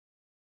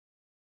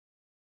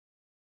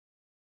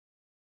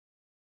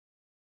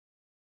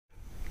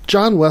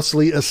John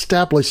Wesley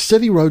established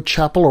City Road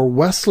Chapel, or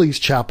Wesley's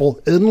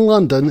Chapel, in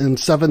London in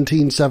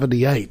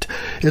 1778.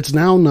 It's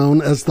now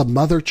known as the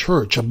Mother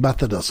Church of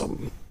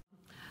Methodism.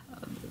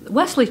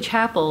 Wesley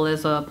Chapel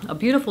is a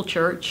beautiful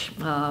church,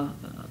 a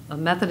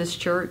Methodist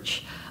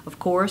church, of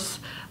course,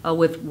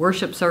 with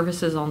worship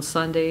services on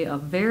Sunday, a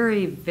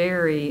very,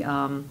 very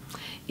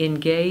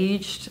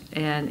engaged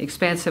and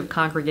expansive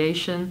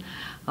congregation,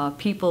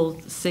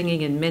 people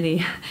singing in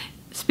many,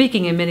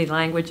 speaking in many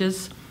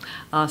languages,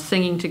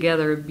 singing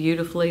together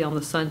beautifully on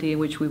the Sunday in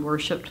which we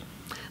worshiped.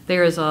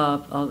 There is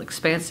an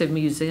expansive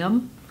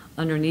museum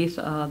underneath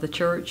the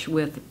church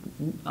with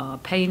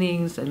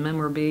paintings and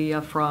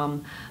memorabilia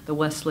from the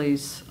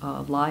Wesley's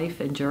life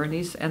and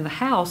journeys. And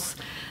the house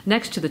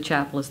next to the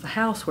chapel is the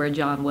house where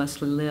John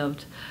Wesley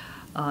lived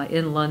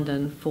in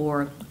London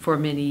for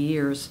many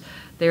years.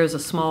 There's a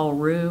small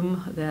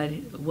room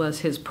that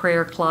was his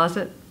prayer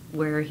closet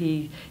where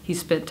he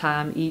spent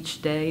time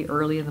each day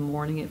early in the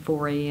morning at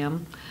 4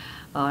 a.m.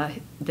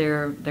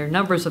 There are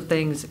numbers of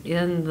things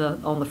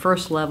on the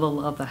first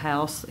level of the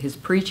house. His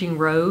preaching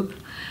robe.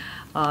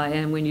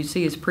 And when you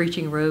see his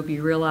preaching robe,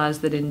 you realize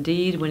that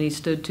indeed, when he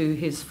stood to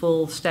his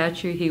full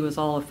stature, he was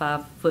all of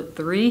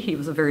 5'3". He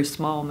was a very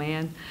small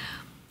man.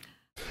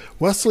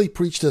 Wesley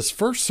preached his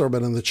first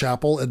sermon in the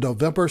chapel in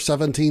November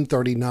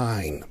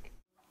 1739.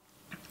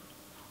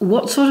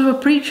 What sort of a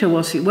preacher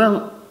was he?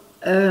 Well,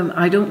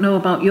 I don't know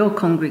about your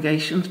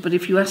congregations, but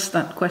if you asked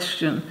that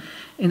question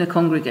in a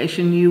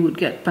congregation, you would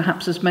get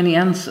perhaps as many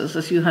answers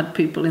as you had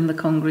people in the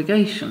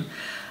congregation.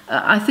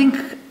 I think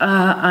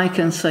I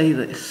can say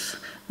this.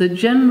 The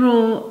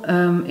general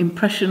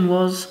impression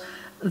was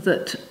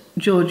that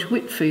George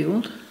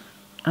Whitefield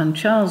and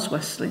Charles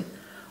Wesley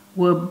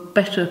were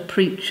better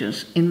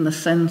preachers in the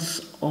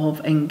sense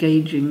of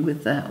engaging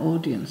with their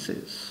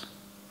audiences.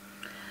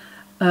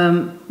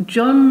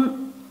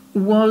 John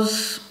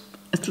was,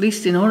 at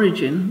least in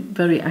origin,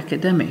 very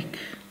academic.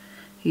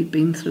 He'd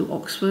been through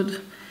Oxford.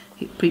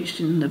 He preached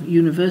in the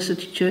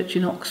University Church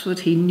in Oxford.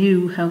 He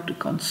knew how to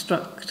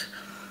construct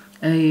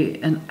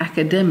an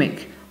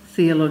academic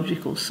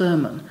theological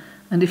sermon.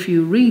 And if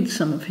you read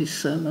some of his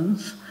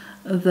sermons,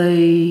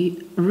 they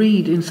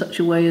read in such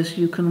a way as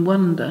you can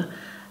wonder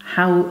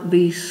how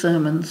these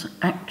sermons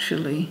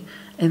actually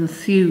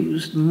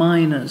enthused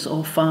miners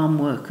or farm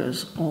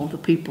workers or the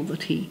people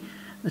that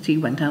he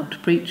went out to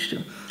preach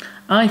to.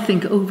 I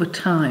think over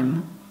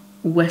time,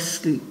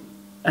 Wesley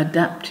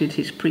adapted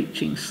his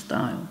preaching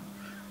style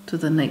to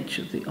the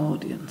nature of the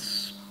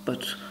audience,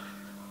 but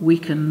we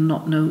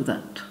cannot know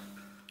that.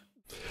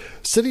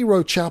 City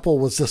Road Chapel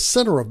was the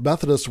center of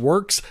Methodist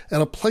works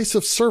and a place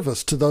of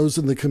service to those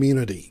in the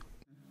community.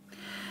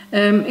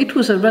 It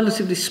was a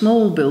relatively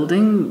small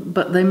building,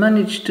 but they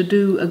managed to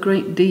do a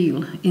great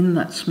deal in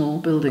that small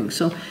building.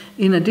 So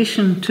in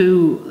addition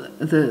to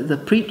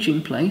the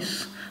preaching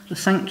place, the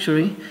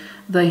sanctuary,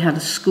 they had a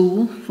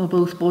school for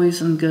both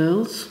boys and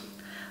girls.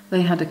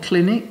 They had a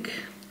clinic.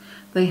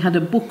 They had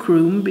a book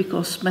room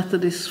because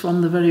Methodists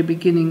from the very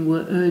beginning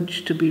were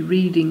urged to be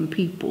reading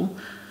people.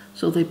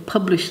 So they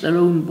published their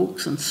own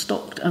books and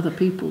stocked other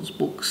people's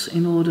books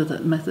in order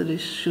that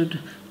Methodists should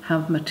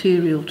have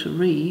material to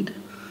read.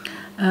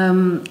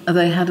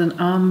 They had an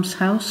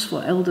almshouse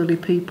for elderly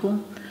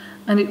people,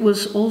 and it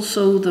was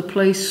also the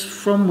place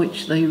from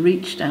which they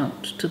reached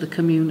out to the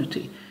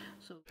community.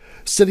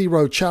 City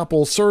Road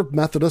Chapel served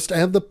Methodist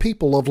and the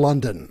people of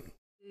London.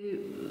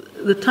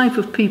 The type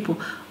of people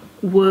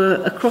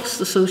were across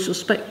the social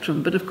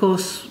spectrum, but of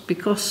course,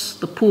 because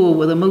the poor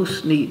were the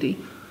most needy,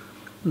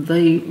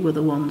 they were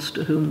the ones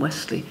to whom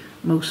Wesley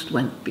most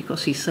went,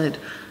 because he said,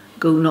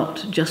 "Go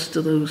not just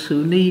to those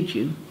who need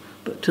you,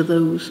 but to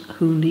those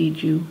who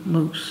need you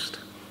most."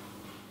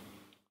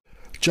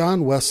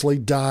 John Wesley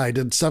died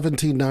in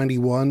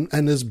 1791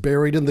 and is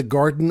buried in the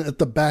garden at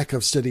the back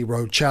of City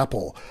Road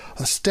Chapel.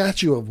 A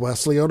statue of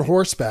Wesley on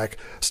horseback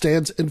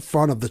stands in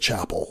front of the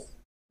chapel.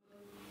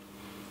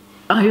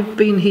 I've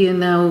been here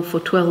now for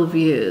 12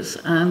 years,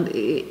 and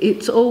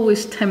it's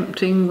always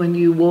tempting when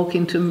you walk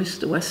into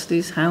Mr.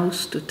 Wesley's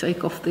house to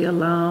take off the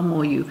alarm,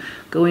 or you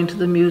go into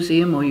the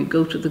museum, or you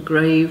go to the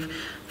grave,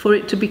 for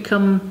it to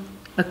become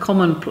a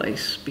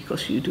commonplace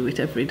because you do it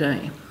every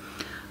day.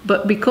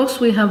 But because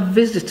we have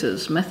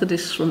visitors,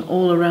 Methodists from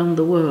all around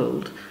the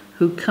world,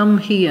 who come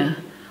here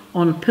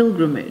on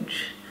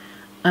pilgrimage,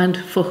 and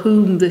for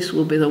whom this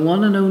will be the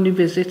one and only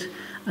visit,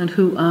 and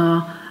who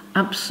are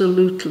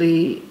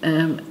absolutely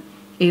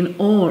in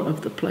awe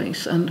of the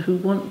place and who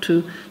want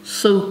to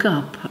soak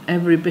up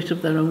every bit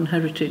of their own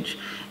heritage,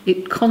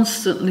 it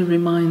constantly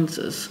reminds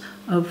us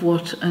of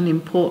what an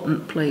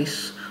important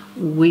place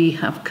we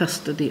have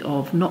custody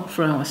of, not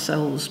for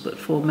ourselves but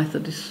for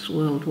Methodists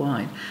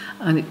worldwide.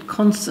 And it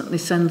constantly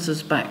sends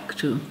us back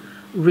to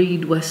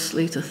read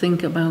Wesley, to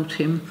think about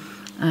him,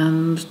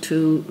 and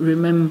to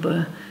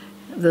remember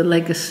the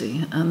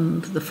legacy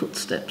and the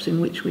footsteps in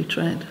which we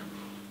tread.